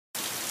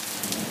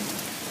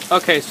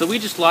Okay, so we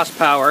just lost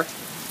power.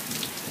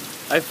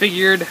 I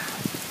figured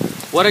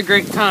what a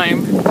great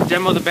time to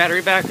demo the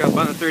battery backup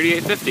on the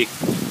 3850.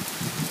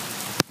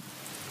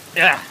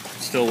 Yeah,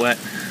 it's still wet.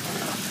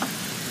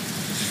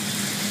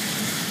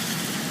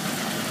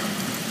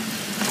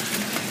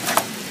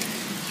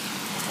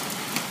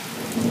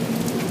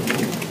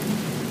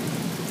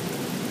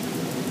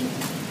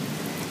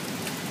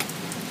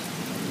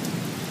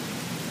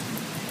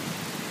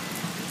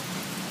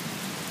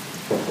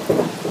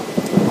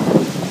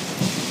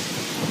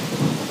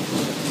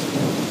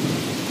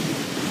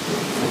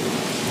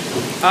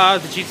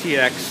 The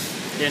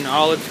GTX in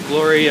all its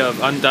glory of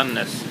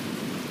undoneness.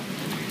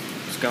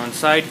 Let's go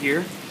inside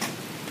here.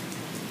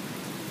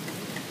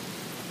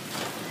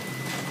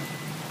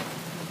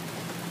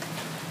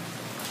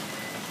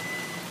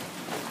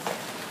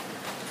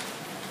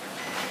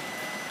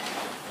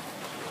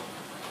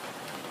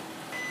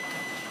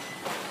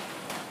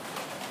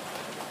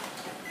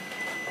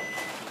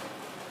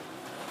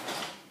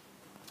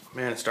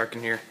 Man, it's dark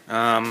in here.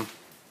 I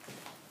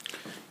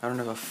don't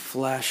have a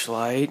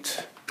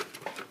flashlight.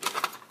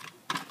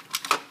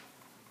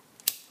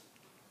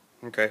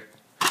 Okay.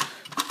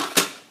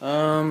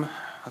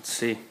 Let's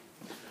see.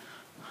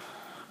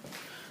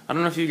 I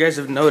don't know if you guys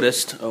have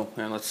noticed. Oh,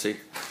 man, let's see.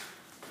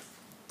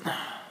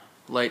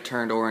 Light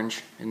turned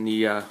orange in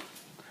the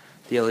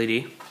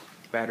LED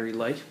battery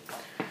light.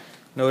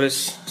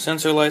 Notice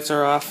sensor lights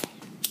are off.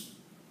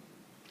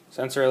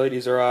 Sensor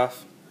LEDs are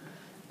off.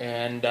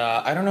 And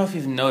I don't know if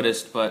you've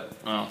noticed, but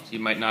well, you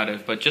might not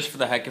have. But just for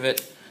the heck of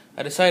it,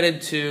 I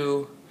decided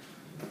to.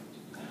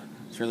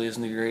 This really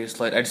isn't the greatest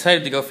light. I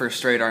decided to go for a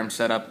straight arm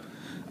setup.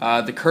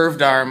 The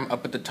curved arm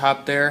up at the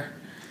top there,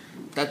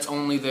 that's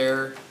only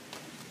there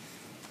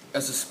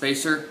as a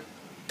spacer.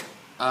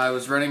 I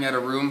was running out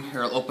of room.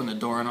 Here, I'll open the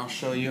door and I'll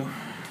show you.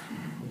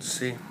 Let's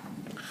see.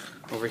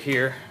 Over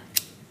here,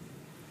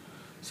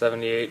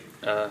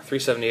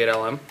 378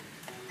 LM.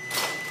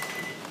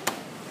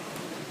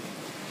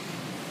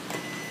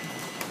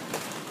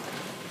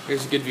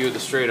 Here's a good view of the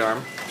straight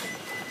arm.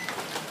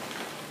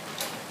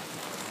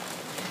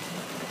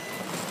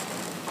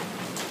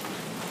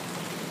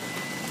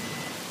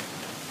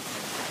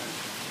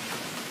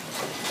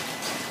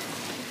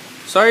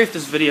 Sorry if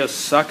this video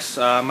sucks.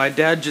 My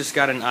dad just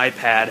got an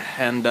iPad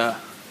and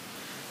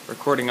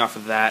recording off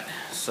of that.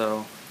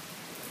 So,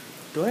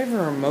 do I have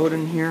a remote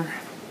in here?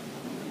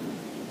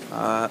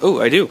 Oh,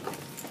 I do.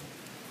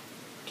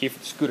 Key for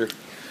the scooter.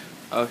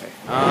 Okay.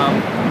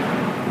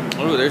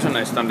 Oh, there's a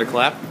nice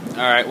thunderclap. All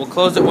right, we'll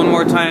close it one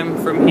more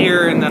time from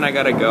here, and then I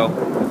gotta go.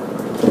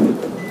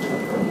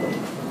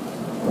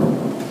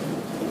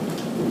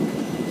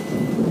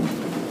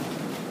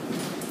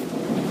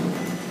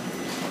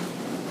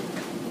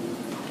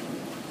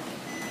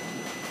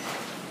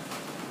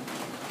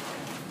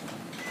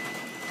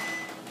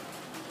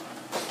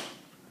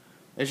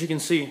 As you can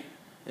see,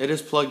 it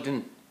is plugged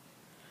in.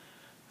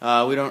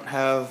 We don't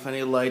have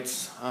any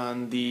lights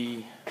on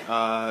the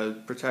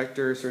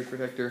protector, surge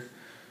protector.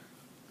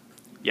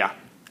 Yeah.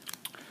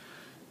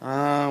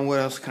 What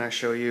else can I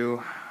show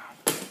you?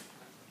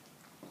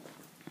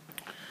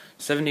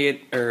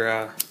 78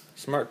 or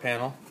smart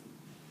panel.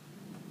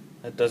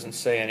 That doesn't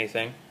say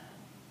anything.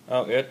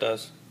 Oh, yeah, it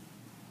does.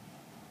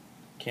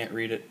 Can't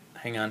read it.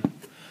 Hang on.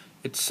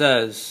 It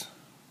says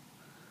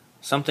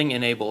something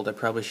enabled. I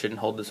probably shouldn't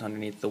hold this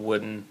underneath the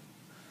wooden.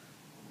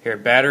 Here,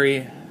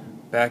 battery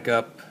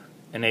backup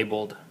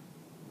enabled.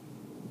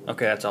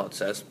 Okay, that's all it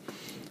says.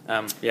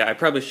 Yeah, I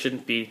probably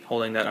shouldn't be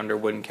holding that under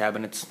wooden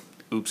cabinets.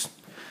 Oops.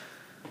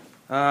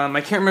 I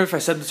can't remember if I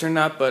said this or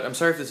not, but I'm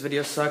sorry if this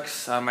video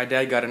sucks. My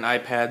dad got an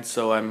iPad,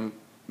 so I'm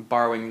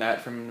borrowing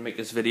that from him to make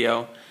this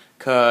video,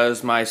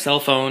 because my cell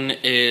phone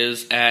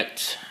is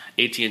at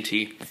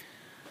AT&T.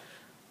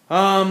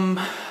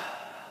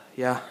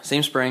 Yeah,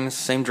 same springs,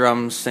 same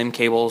drums, same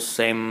cables,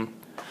 same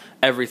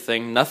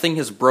everything. Nothing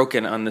has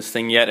broken on this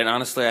thing yet, and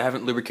honestly, I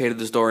haven't lubricated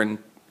this door in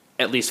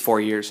at least 4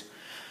 years.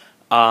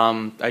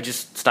 I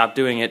just stopped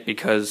doing it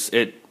because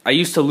I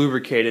used to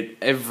lubricate it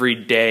every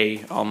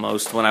day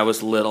almost when I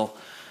was little,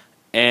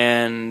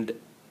 and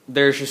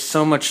there's just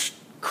so much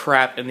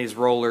crap in these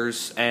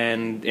rollers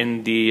and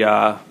in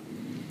the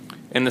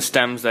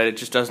stems that it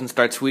just doesn't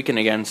start squeaking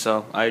again,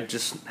 so I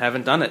just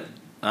haven't done it.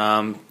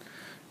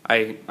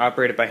 I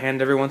operate it by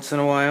hand every once in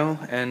a while,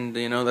 and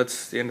you know,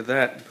 that's the end of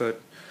that. But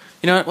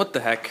you know what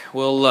the heck,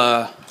 we'll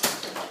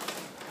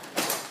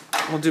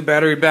do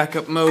battery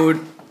backup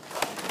mode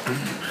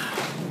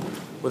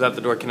without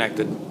the door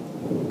connected.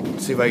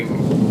 Let's see if I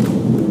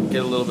can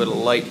get a little bit of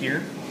light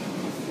here.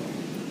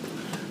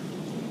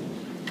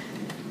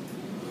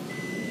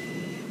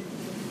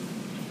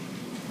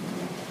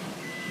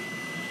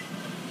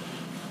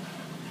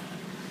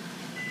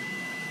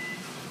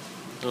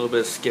 A little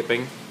bit of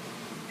skipping.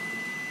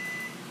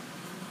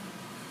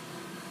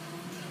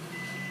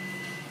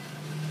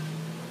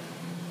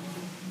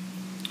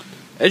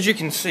 As you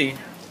can see,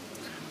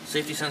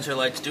 safety sensor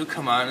lights do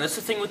come on. That's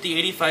the thing with the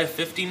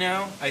 8550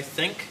 now, I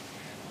think.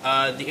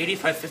 The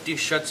 8550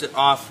 shuts it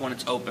off when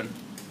it's open.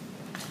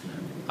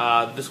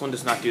 This one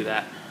does not do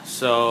that.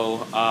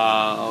 So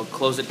I'll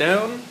close it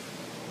down.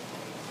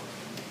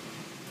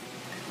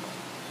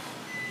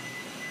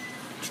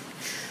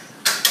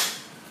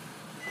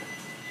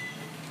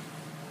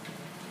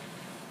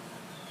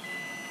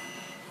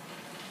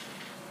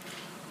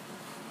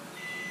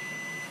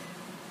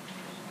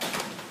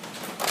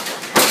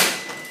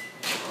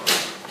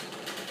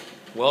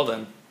 Well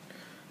then,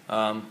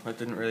 that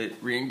didn't really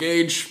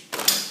re-engage.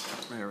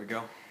 There we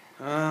go.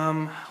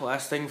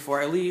 Last thing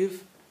before I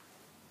leave.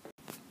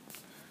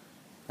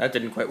 That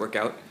didn't quite work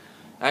out.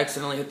 I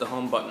accidentally hit the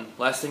home button.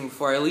 Last thing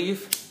before I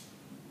leave,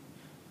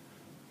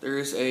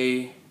 there's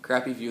a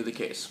crappy view of the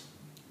case.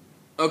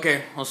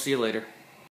 Okay, I'll see you later.